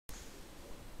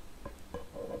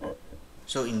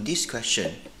So in this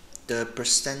question, the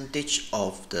percentage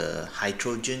of the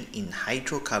hydrogen in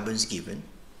hydrocarbons given,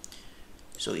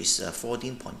 so it's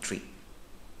 14.3,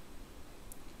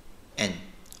 and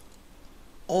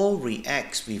all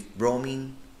reacts with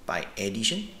bromine by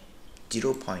addition,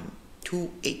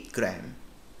 0.28 gram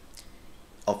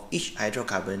of each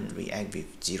hydrocarbon react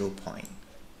with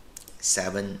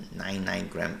 0.799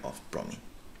 gram of bromine.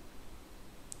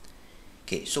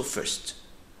 Okay, so first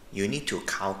you need to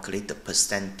calculate the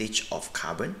percentage of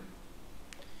carbon.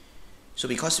 So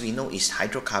because we know it's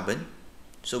hydrocarbon,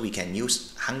 so we can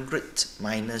use 100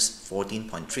 minus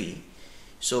 14.3,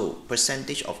 so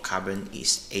percentage of carbon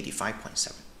is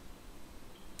 85.7.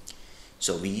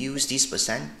 So we use this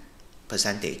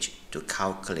percentage to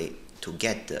calculate, to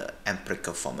get the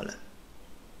empirical formula.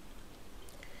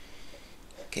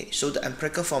 Okay, so the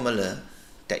empirical formula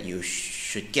that you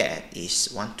should get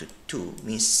is 1 to 2,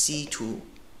 means CH2,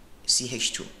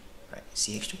 right?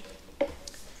 CH2.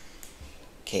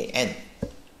 Okay, and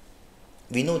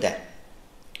we know that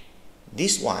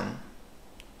this one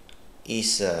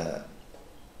is at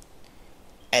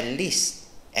least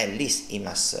it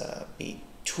must be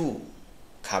 2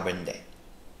 carbon there.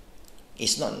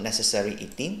 It's not necessary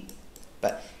 18,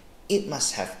 but it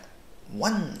must have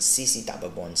 1 CC double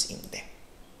bonds in there.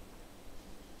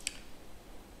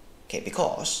 Okay,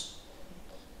 because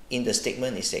in the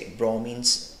statement it says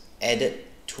bromines added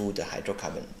to the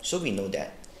hydrocarbon. So we know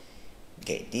that,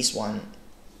 okay, this one,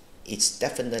 it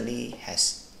definitely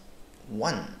has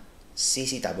 1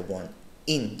 CC double bond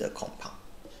in the compound.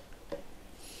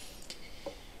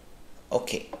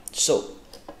 Okay, so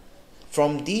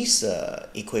from this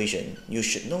equation, you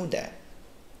should know that,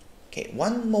 okay,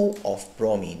 1 mole of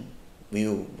bromine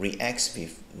will react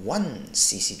with 1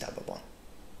 CC double bond,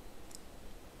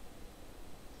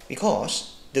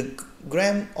 because the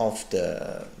gram of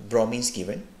the bromines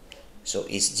given, so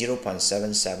it's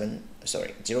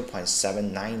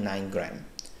 0.799 gram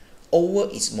over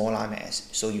its molar mass,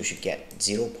 so you should get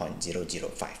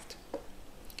 0.005.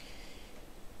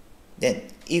 Then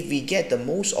if we get the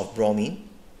moles of bromine,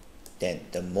 then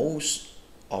the moles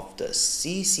of the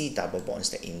CC double bonds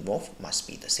that involve must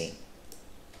be the same.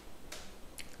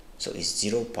 So it's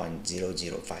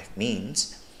 0.005,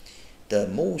 means the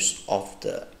moles of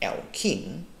the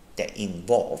alkene that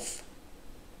involve,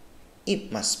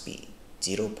 it must be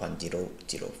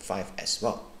 0.005 as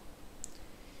well.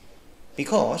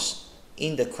 Because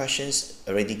in the questions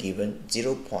already given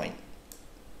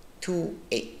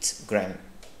 0.28 gram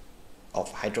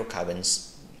of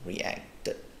hydrocarbons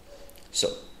reacted.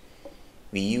 So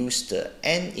we use the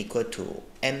N equal to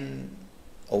M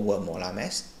over molar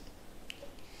mass.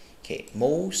 Okay,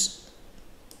 moles,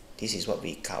 this is what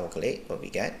we calculate, what we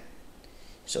get.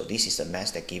 So this is the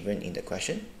mass that given in the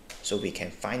question. So we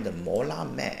can find the molar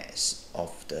mass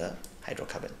of the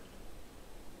hydrocarbon.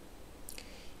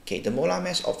 Okay, the molar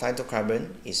mass of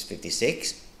hydrocarbon is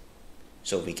 56.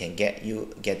 So we can get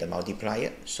the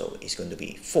multiplier. So it's going to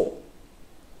be 4.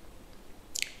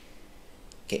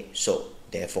 Okay, so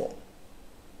therefore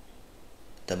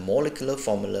the molecular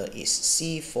formula is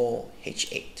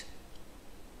C4H8.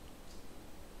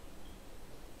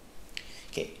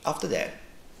 Okay, after that,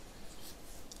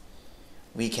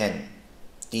 we can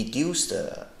deduce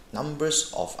the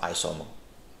numbers of isomer.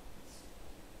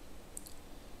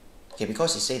 Okay,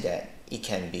 because it say that it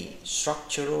can be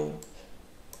structural,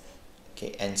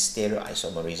 okay, and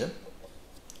stereoisomerism.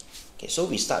 Okay, so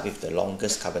we start with the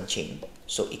longest carbon chain,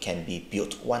 so it can be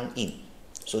built 1 in.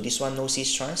 So this one no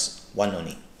cis trans, 1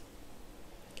 only.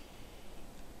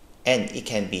 And it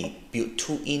can be built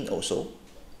 2 in also,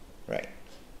 right?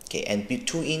 Okay, and built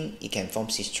 2 in, it can form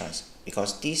cis trans,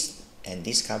 because this and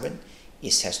this carbon,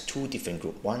 it has 2 different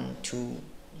groups, 1, 2,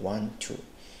 1, 2.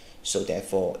 So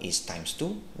therefore it's times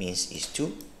 2, means it's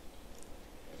 2.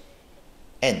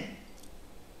 And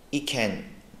it can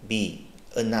be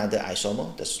another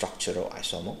isomer, the structural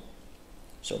isomer.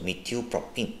 So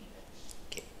methylpropene.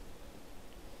 Okay.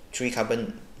 3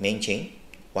 carbon main chain,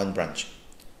 1 branch.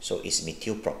 So it's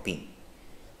methylpropene,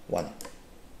 1.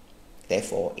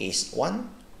 Therefore is 1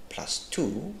 plus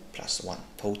 2 plus 1.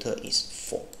 Total is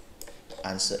 4.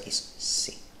 Answer is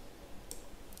C.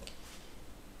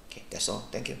 Okay, that's all.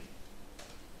 Thank you.